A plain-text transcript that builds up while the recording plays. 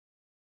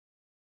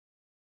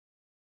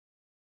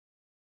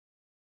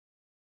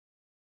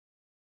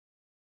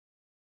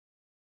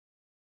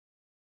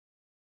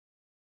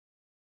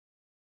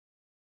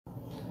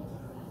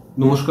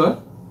नमस्कार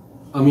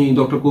আমি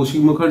doctor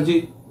Kaushik Mukherjee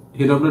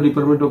head of the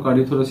department of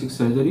cardiothoracic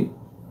surgery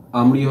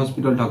AMRI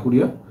hospital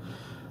Dhakuria.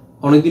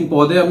 অনেকদিন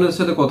পরে আপনাদের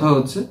সাথে কথা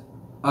হচ্ছে।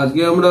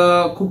 আজকে আমরা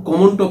খুব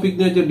কমন টপিক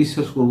নিয়ে যে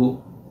ডিসকাস করব,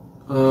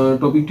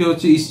 টপিকটি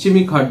হচ্ছে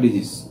ischaemic heart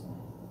disease.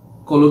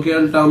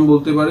 Colloquial term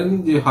বলতে পারেন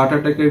যে হার্ট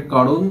অ্যাটাকের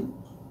কারণ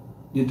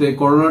যেটা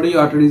করোনারি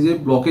আর্টারিজে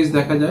ব্লকেজ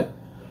দেখা যায়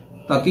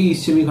তাকেই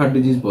ইসচেমিক হার্ট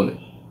ডিজিজ বলে।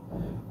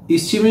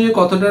 ইসচেমিক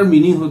কথাটার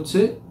মিনিং হচ্ছে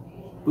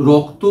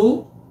রক্ত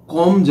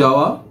কম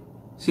যাওয়া,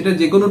 সেটা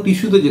যে কোনো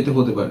টিস্যুতে যেতে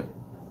হতে পারে।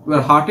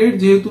 এবার হার্টের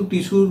যেহেতু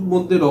টিস্যুর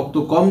মধ্যে রক্ত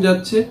কম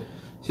যাচ্ছে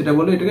সেটা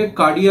বলে এটাকে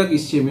কার্ডিয়াক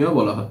ইসচেমিয়া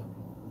বলা হয়।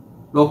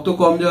 রক্ত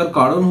কম যাওয়ার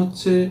কারণ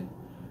হচ্ছে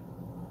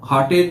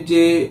হার্টের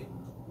যে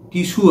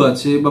টিস্যু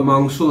আছে বা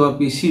মাংস বা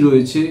পেশি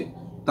রয়েছে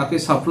তাকে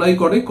সাপ্লাই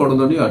করে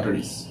করোনারি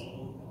আর্টারিজ।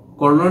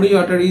 করোনারি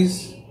আর্টারিজ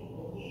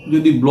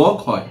যদি ব্লক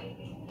হয়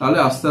তাহলে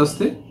আস্তে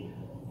আস্তে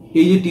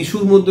এই যে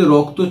টিস্যুর মধ্যে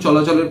রক্ত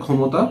চলাচলের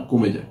ক্ষমতা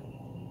কমে যায়।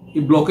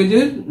 এই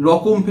ব্লকেজের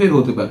রকম ফের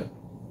হতে পারে।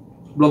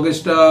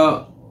 ব্লকেজটা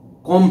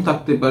কম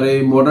থাকতে পারে,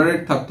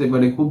 মডারেট থাকতে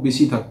পারে, খুব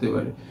বেশি থাকতে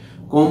পারে।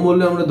 কম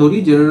বললে আমরা ধরি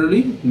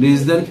generally less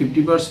than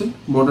 50%,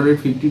 moderate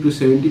 50 to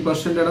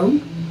 70% around,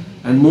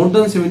 and more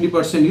than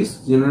 70% is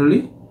generally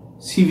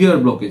severe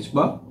blockage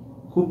বা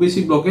খুব বেশি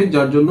ব্লকেজ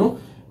যার জন্য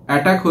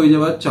অ্যাটাক হয়ে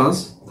যাওয়ার চান্স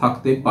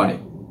থাকতে পারে।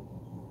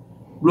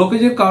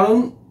 ব্লকেজের কারণ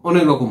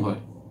অনেক রকম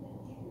হয়।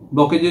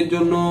 ব্লকেজের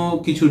জন্য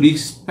কিছু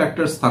রিস্ক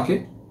ফ্যাক্টরস থাকে।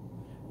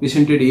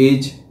 পেশেন্টের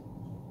এজ,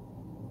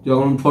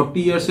 যখন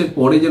 40 ইয়ার্সের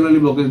পরে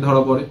জেনারেলি ব্লকেজ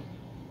ধরা পড়ে।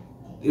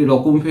 এই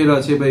রকম ফের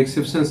আছে বা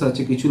এক্সেপশনস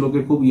আছে। কিছু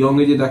লোকের খুব ইয়ং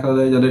এজে দেখা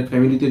যায়, যাদের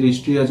ফ্যামিলিতে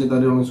হিস্ট্রি আছে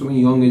তাদের অনেক সময়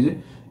ইয়ং এজে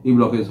এই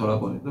ব্লকেজ ধরা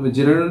পড়ে। তবে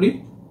জেনারেলি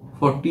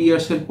 40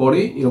 ইয়ার্সের পরে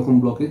এরকম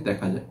ব্লকেজ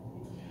দেখা যায়।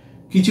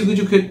 কিছু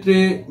কিছু ক্ষেত্রে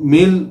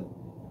মেল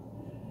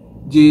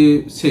যে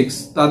সেক্স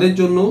তাদের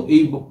জন্য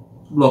এই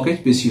ব্লকেজ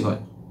বেশি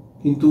হয়,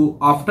 কিন্তু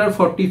আফটার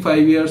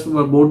 45 ইয়ার্স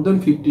বা মোর দ্যান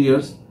 50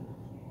 ইয়ার্স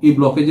এই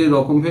ব্লকেজের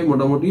রকম ফের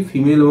মোটামুটি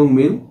ফিমেল এবং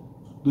মেল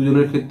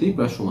দুজনের ক্ষেত্রেই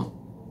প্রায় সমান।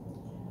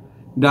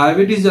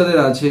 ডায়াবেটিস যাদের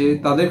আছে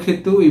তাদের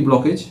ক্ষেত্রেও এই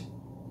ব্লকেজ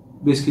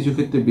বেশ কিছু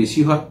ক্ষেত্রে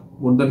বেশি হয়।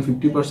 More than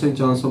 50%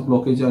 chance of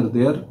blockage R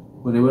there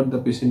whenever the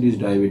patient is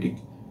diabetic.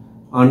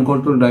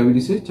 Uncontrolled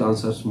ডায়াবেটিসের চান্স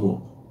আর মোর।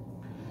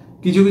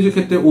 কিছু কিছু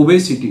ক্ষেত্রে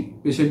ওবেসিটি,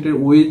 পেশেন্টের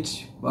ওয়েট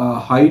বা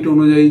হাইট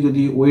অনুযায়ী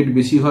যদি ওয়েট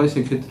বেশি হয়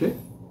সেক্ষেত্রে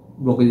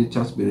ব্লকেজের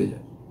চান্স বেড়ে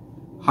যায়।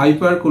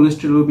 হাইপার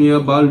কোলেস্টেরোমিয়া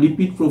বা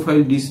লিপিড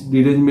প্রোফাইল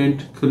ডিরেঞ্জমেন্ট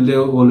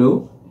হলেও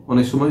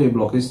অনেক সময় এই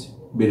ব্লকেজ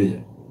বেড়ে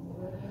যায়।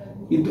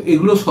 কিন্তু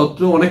এগুলো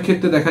সত্ত্বেও অনেক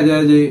ক্ষেত্রে দেখা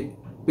যায় যে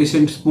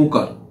পেশেন্ট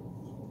স্মোকার,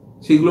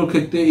 সেগুলোর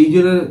ক্ষেত্রে এই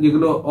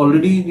যেগুলো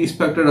অলরেডি রিস্ক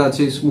ফ্যাক্টর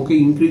আছে, smoking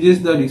increases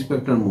the risk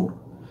factor মোর,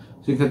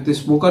 সেক্ষেত্রে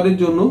স্মোকারের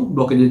জন্য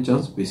ব্লকেজের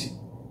চান্স বেশি।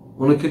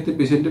 অনেক ক্ষেত্রে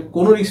পেশেন্টের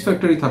কোনো রিস্ক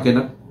ফ্যাক্টরই থাকে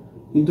না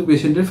কিন্তু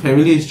পেশেন্টের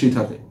ফ্যামিলি হিস্ট্রি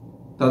থাকে,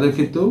 তাদের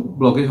ক্ষেত্রেও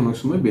ব্লকেজ অনেক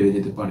সময় বেড়ে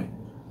যেতে পারে।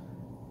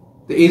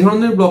 তো এই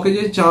ধরনের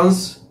ব্লকেজের চান্স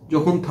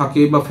যখন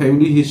থাকে বা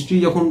ফ্যামিলি হিস্ট্রি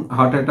যখন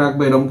হার্ট অ্যাটাক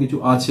বা এরকম কিছু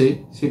আছে,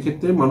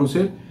 সেক্ষেত্রে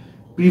মানুষের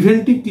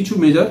প্রিভেন্টিভ কিছু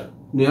মেজার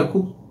নেওয়া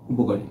খুব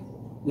উপকারী।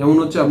 যেমন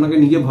হচ্ছে আপনাকে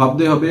নিজে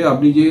ভাবতে হবে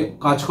আপনি যে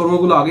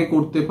কাজকর্মগুলো আগে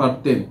করতে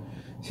পারতেন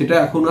সেটা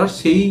এখন আর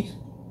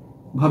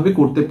সেইভাবে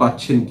করতে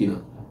পারছেন কিনা।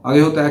 আগে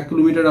হয়তো 1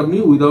 কিলোমিটার আপনি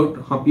উইদাউট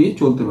হাঁপিয়ে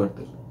চলতে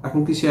পারতেন, এখন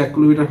কি সে 1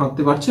 কিলোমিটার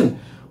হাঁটতে পারছেন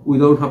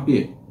উইদাউট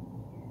হাঁপিয়ে?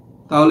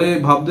 তাহলে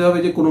ভাবতে হবে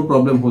যে কোনো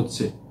প্রবলেম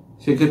হচ্ছে।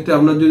 সেক্ষেত্রে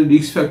আপনার যদি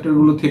রিস্ক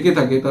ফ্যাক্টরগুলো থেকে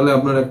থাকে তাহলে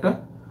আপনার একটা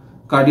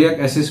কার্ডিয়াক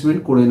অ্যাসেসমেন্ট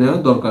করে নেওয়া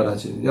দরকার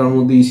আছে, যার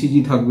মধ্যে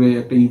ইসিজি থাকবে,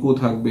 একটা ইকো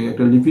থাকবে,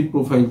 একটা লিপিড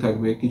প্রোফাইল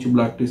থাকবে, কিছু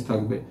ব্লাড টেস্ট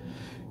থাকবে।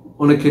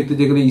 অনেক ক্ষেত্রে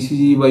যেখানে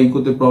ইসিজি বা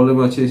ইকোতে প্রবলেম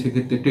আছে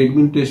সেক্ষেত্রে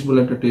ট্রেডমিল টেস্ট বলে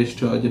একটা টেস্ট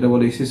হয়, যেটা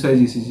বলে এক্সারসাইজ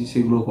ইসিজি,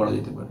 সেগুলো করা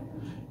যেতে পারে।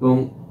 এবং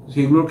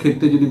সেগুলোর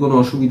ক্ষেত্রে যদি কোনো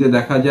অসুবিধা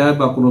দেখা যায়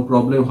বা কোনো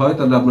প্রবলেম হয়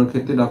তাহলে আপনার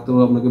ক্ষেত্রে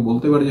ডাক্তারবাবু আপনাকে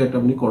বলতে পারে যে একটা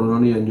আপনি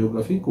করোনারি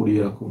অ্যাঞ্জিওগ্রাফি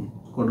করিয়ে রাখুন।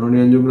 Coronary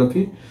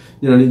angiography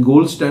generally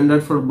gold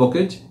standard for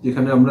blockage,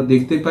 যেখানে আমরা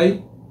দেখতে পাই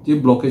যে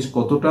ব্লকেজ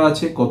কতটা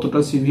আছে, কতটা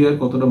সিভিয়ার,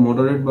 কতটা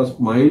মডারেট বা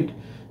মাইল্ড,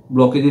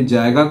 ব্লকেজের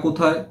জায়গা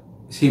কোথায়,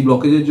 সেই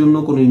ব্লকেজের জন্য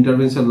কোনো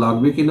ইন্টারভেনশন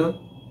লাগবে কিনা,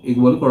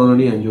 এগুলো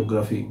coronary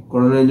angiography.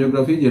 Coronary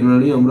angiography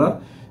generally আমরা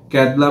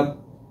ক্যাথ ল্যাব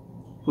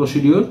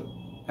প্রসিডিওর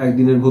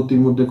একদিনের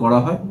ভর্তির মধ্যে করা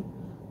হয়।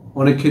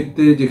 অনেক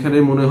ক্ষেত্রে যেখানে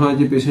মনে হয়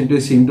যে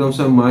পেশেন্টের সিমটমস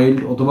আর মাইল্ড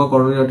অথবা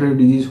করোনারি আর্টারি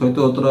ডিজিজ হয়তো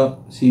অতটা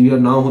সিভিয়ার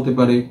নাও হতে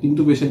পারে,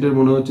 কিন্তু পেশেন্টের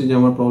মনে হচ্ছে যে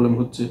আমার প্রবলেম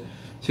হচ্ছে,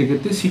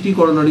 সেক্ষেত্রে city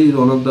coronary is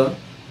one of the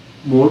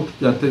mode,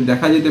 যাতে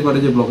দেখা যেতে পারে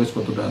যে ব্লকেজ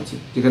কতটা আছে।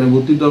 যেখানে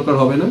ভর্তির দরকার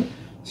হবে না,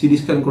 সিটি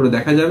স্ক্যান করে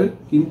দেখা যাবে।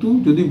 কিন্তু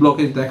যদি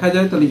ব্লকেজ দেখা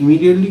যায় তাহলে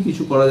ইমিডিয়েটলি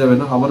কিছু করা যাবে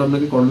না, আবার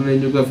আপনাকে করোনারি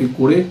অ্যাঞ্জিওগ্রাফি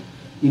করে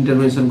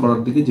ইন্টারভেনশন করার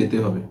দিকে যেতে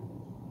হবে।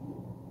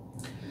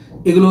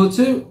 এগুলো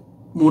হচ্ছে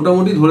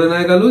মোটামুটি ধরে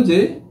নেওয়া গেল যে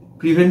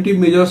প্রিভেন্টিভ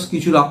মেজার্স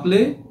কিছু রাখলে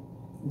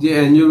যে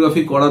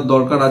অ্যাঞ্জিওগ্রাফি করার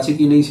দরকার আছে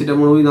কি নেই সেটা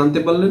মোটামুটি জানতে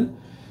পারলেন।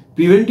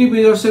 প্রিভেন্টিভ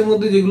মেজার্সের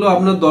মধ্যে যেগুলো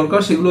আপনার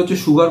দরকার সেগুলো হচ্ছে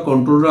সুগার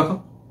কন্ট্রোল রাখা,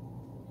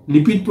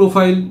 লিপিড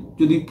প্রোফাইল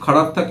যদি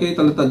খারাপ থাকে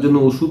তাহলে তার জন্য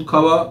ওষুধ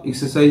খাওয়া,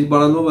 এক্সারসাইজ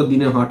বাড়ানো বা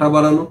দিনে হাঁটা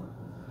বাড়ানো।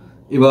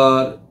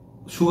 এবার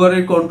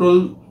সুগারের কন্ট্রোল,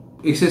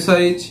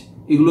 এক্সারসাইজ,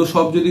 এগুলো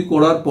সব যদি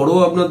করার পরেও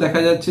আপনার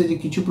দেখা যাচ্ছে যে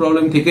কিছু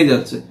প্রবলেম থেকে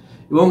যাচ্ছে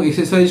এবং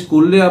এক্সারসাইজ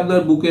করলে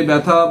আপনার বুকে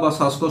ব্যথা বা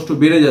শ্বাসকষ্ট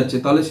বেড়ে যাচ্ছে,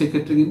 তাহলে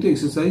সেক্ষেত্রে কিন্তু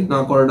এক্সারসাইজ না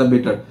করাটা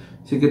বেটার।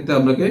 সেক্ষেত্রে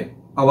আপনাকে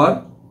আবার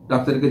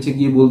ডাক্তারের কাছে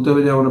গিয়ে বলতে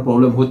হবে যে আমার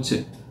প্রবলেম হচ্ছে,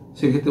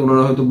 সেক্ষেত্রে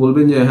ওনারা হয়তো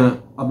বলবেন যে হ্যাঁ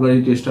আপনার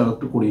এই টেস্টটা আর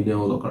একটু করিয়ে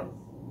নেওয়া দরকার।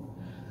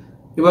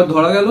 এবার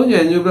ধরা গেল যে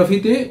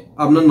অ্যাঞ্জিওগ্রাফিতে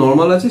আপনার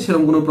নর্মাল আছে,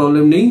 সেরকম কোনো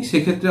প্রবলেম নেই,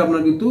 সেক্ষেত্রে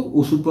আপনার কিন্তু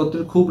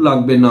ওষুধপত্রের খুব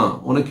লাগবে না।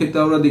 অনেক ক্ষেত্রে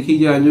আমরা দেখি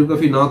যে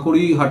অ্যাঞ্জিওগ্রাফি না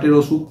করেই হার্টের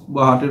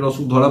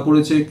অসুখ ধরা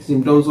পড়েছে,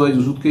 সিমটমস ওয়াইজ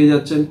ওষুধ খেয়ে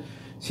যাচ্ছেন,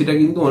 সেটা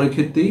কিন্তু অনেক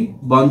ক্ষেত্রেই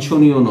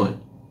বাঞ্ছনীয় নয়।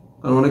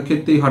 কারণ অনেক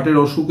ক্ষেত্রেই হার্টের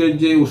অসুখের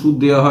যে ওষুধ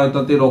দেওয়া হয়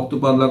তাতে রক্ত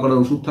পাতলা করার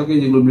ওষুধ থাকে,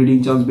 যেগুলো ব্লিডিং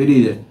চান্স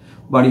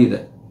বাড়িয়ে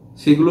দেয়,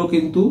 সেগুলো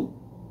কিন্তু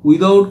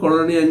উইদাউট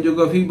করোনারি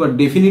অ্যাঞ্জিওগ্রাফি বা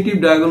ডেফিনিটিভ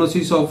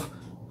ডায়াগনোসিস অফ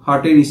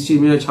হার্টের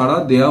ইসচেমিয়া ছাড়া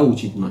দেওয়া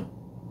উচিত নয়।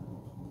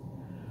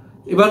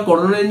 এবার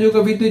করোনারি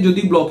অ্যাঞ্জিওগ্রাফিতে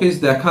যদি ব্লকেজ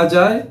দেখা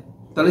যায়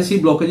তাহলে সেই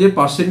ব্লকেজের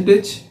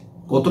পার্সেন্টেজ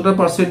কতটা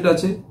পার্সেন্ট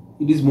আছে,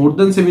 it is more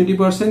than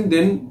 70%,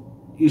 then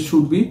it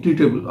should be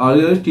treatable,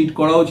 otherwise treat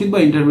করা উচিত বা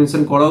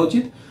ইন্টারভেনশন করা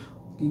উচিত।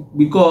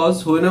 বিকজ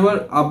হোয়েনেভার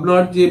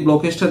আপনার যে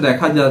ব্লকেজটা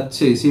দেখা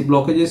যাচ্ছে সেই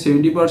ব্লকেজের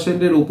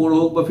 70%-এর ওপর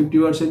হোক বা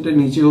 50%-এর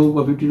নিচে হোক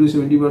বা 50 to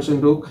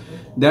 70% হোক,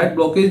 that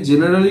blockage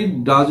generally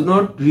does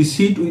not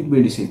রিসিড with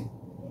medicine,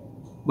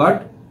 but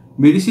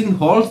medicine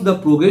হল্টস the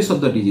progress of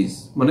the disease,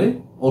 মানে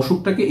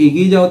অসুখটাকে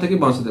এগিয়ে যাওয়া থেকে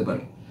বাঁচাতে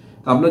পারে।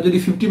 আপনার যদি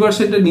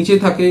 50%-এর নিচে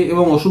থাকে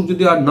এবং অসুখ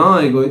যদি আর না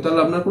এগোয় তাহলে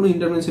আপনার কোনো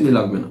ইন্টারভেনশনই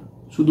লাগবে না,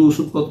 শুধু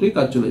ওষুধপত্রেই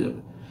কাজ চলে যাবে।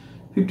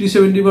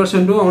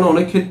 50-70%ও আমরা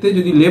অনেক ক্ষেত্রে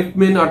যদি লেফট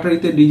মেন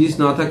আর্টারিতে ডিজিজ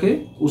না থাকে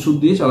ওষুধ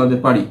দিয়ে চালাতে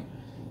পারি,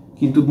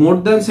 কিন্তু মোর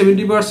দ্যান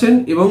 70%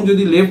 এবং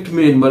যদি left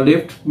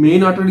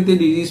main আর্টারিতে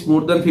disease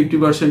more than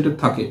 50%-এর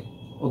থাকে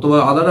অথবা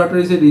আদার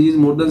আর্টারিসে ডিজিজ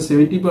মোর দ্যান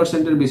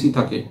 70%-এর বেশি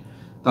থাকে,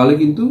 তাহলে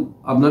কিন্তু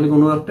আপনার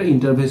কোনো একটা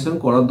ইন্টারভেনশন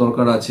করার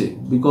দরকার আছে।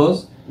 বিকজ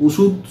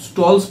ওষুধ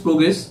স্টলস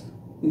প্রোগ্রেস,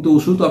 কিন্তু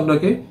ওষুধ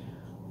আপনাকে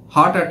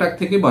হার্ট অ্যাটাক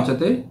থেকে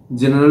বাঁচাতে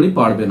জেনারেলি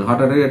পারবে না।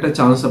 হার্ট অ্যাটাকের একটা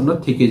চান্স আপনার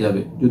থেকে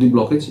যাবে যদি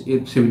ব্লকেজ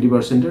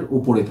 70%-এর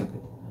উপরে থাকে।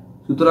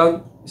 সুতরাং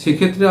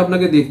সেক্ষেত্রে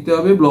আপনাকে দেখতে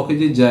হবে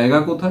ব্লকেজের জায়গা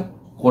কোথায়,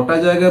 কটা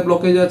জায়গায়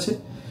ব্লকেজ আছে।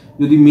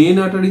 যদি মেন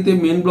আর্টারিতে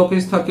মেন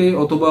ব্লকেজ থাকে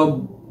অথবা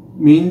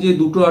মেন যে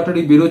দুটো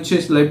আর্টারি বেরোচ্ছে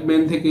লেফট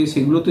মেন থেকে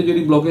সেগুলোতে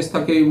যদি ব্লকেজ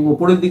থাকে এবং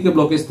ওপরের দিকে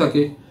ব্লকেজ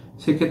থাকে,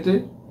 সেক্ষেত্রে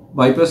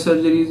bypass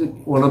surgery is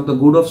one of the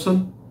good option.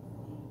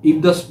 If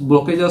the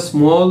blockage are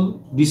small,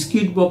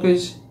 discrete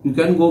blockage, you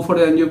can go for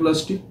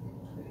angioplasty.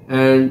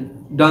 And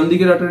ডান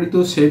দিকের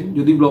আর্টারিতেও সেম,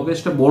 যদি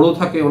ব্লকেজটা বড়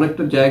থাকে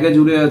অনেকটা জায়গা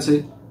জুড়ে আছে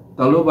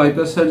তাহলেও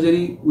bypass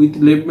surgery with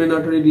left main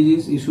artery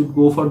disease you should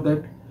go for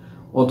that.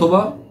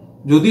 অথবা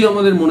যদি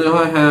আমাদের মনে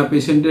হয় হ্যাঁ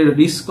পেশেন্টের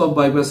risk of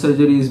bypass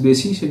surgery is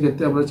বেশি,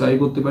 সেক্ষেত্রে আমরা ট্রাই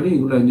করতে পারি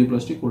এগুলো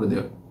অ্যাঞ্জিওপ্লাস্টি করে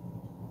দেওয়া।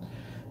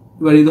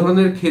 এবার এই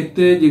ধরনের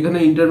ক্ষেত্রে যেখানে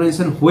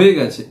ইন্টারভেনশন হয়ে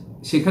গেছে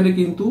সেখানে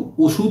কিন্তু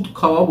ওষুধ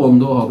খাওয়া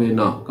বন্ধ হবে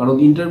না, কারণ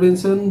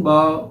ইন্টারভেনশন বা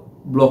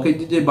ব্লকেজ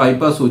যে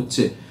বাইপাস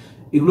হচ্ছে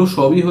এগুলো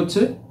সবই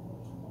হচ্ছে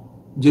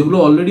যেগুলো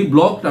অলরেডি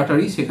ব্লক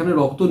আর্টারি সেখানে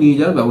রক্ত নিয়ে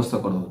যাওয়ার ব্যবস্থা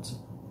করা হচ্ছে।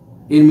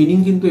 এর মিনিং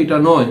কিন্তু এটা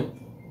নয়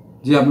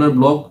যে আপনার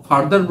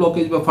ফার্দার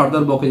ব্লকেজ বা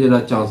ফার্দার ব্লকেজের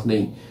আর চান্স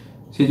নেই।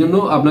 সেই জন্য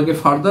আপনাকে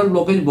ফার্দার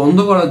ব্লকেজ বন্ধ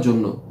করার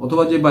জন্য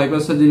অথবা যে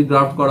বাইপাস সার্জারি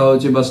গ্রাফট করা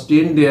হয়েছে বা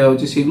স্টেন্ট দেওয়া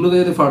হয়েছে সেগুলোতে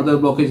যাতে ফার্দার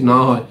ব্লকেজ না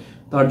হয়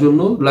তার জন্য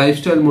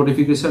lifestyle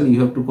modification, you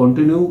have to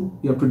continue,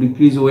 you have to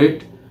decrease wait,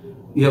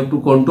 you have to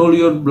control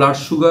your blood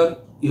sugar,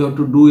 you have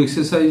to do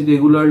exercise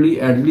regularly,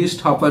 at least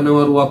half an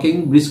hour walking,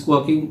 brisk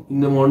walking in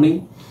the morning.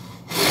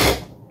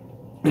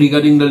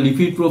 Regarding the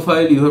lipid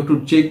profile, you have to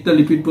check the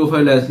lipid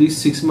profile at least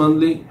 6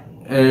 monthly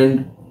and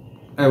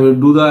I will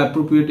do the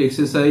appropriate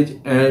exercise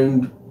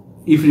and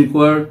if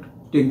required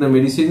take the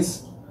medicines.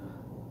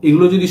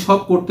 এগুলো যদি সব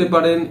করতে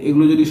পারেন,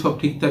 এগুলো যদি সব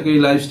ঠিক থাকে,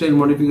 লাইফস্টাইল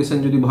মডিফিকেশন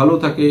যদি ভালো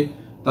থাকে,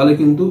 তাহলে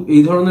কিন্তু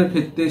এই ধরনের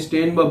ক্ষেত্রে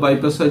স্টেন্ট বা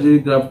বাইপাস সার্জারি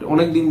গ্রাফট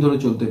অনেক দিন ধরে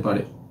চলতে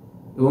পারে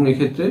এবং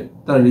এক্ষেত্রে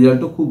তার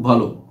রেজাল্টও খুব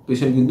ভালো।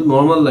 পেশেন্ট কিন্তু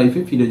নর্মাল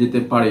লাইফে ফিরে যেতে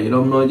পারে,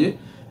 এরকম নয় যে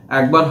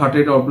একবার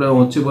হার্টের প্রবলেম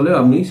হচ্ছে বলে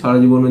আপনি সারা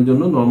জীবনের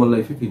জন্য নর্মাল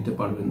লাইফে ফিরতে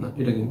পারবেন না,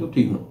 এটা কিন্তু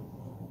ঠিক নয়।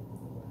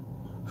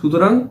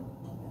 সুতরাং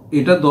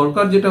এটা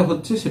দরকার যেটা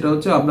হচ্ছে সেটা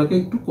হচ্ছে আপনাকে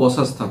একটু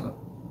কসাস থাকা,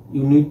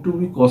 you need to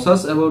B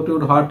cautious about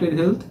your হার্টের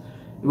হেলথ।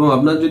 এবং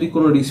আপনার যদি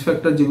কোনো রিস্ক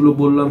ফ্যাক্টর যেগুলো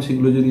বললাম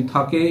সেগুলো যদি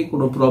থাকে,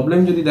 কোনো প্রবলেম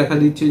যদি দেখা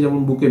দিচ্ছে, যেমন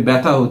বুকে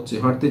ব্যথা হচ্ছে,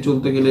 হাঁটতে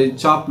চলতে গেলে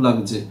চাপ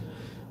লাগছে,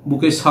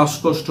 বুকে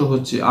শ্বাসকষ্ট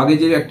হচ্ছে, আগে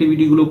যে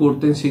অ্যাক্টিভিটিগুলো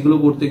করতেন সেগুলো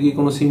করতে গিয়ে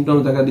কোনো সিমটম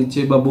দেখা দিচ্ছে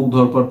বা বুক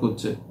ধরপড়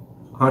করছে,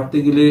 হাঁটতে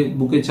গেলে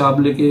বুকে চাপ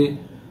লেগে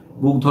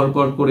বুক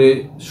ধরপড় করে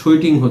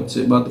সোয়েটিং হচ্ছে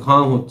বা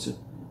ঘাম হচ্ছে,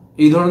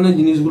 এই ধরনের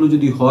জিনিসগুলো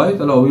যদি হয়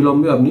তাহলে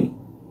অবিলম্বে আপনি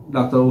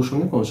ডাক্তারবাবুর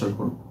সঙ্গে কনসাল্ট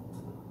করুন।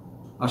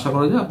 আশা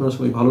করা যায় আপনারা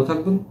সবাই ভালো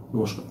থাকবেন।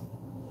 নমস্কার।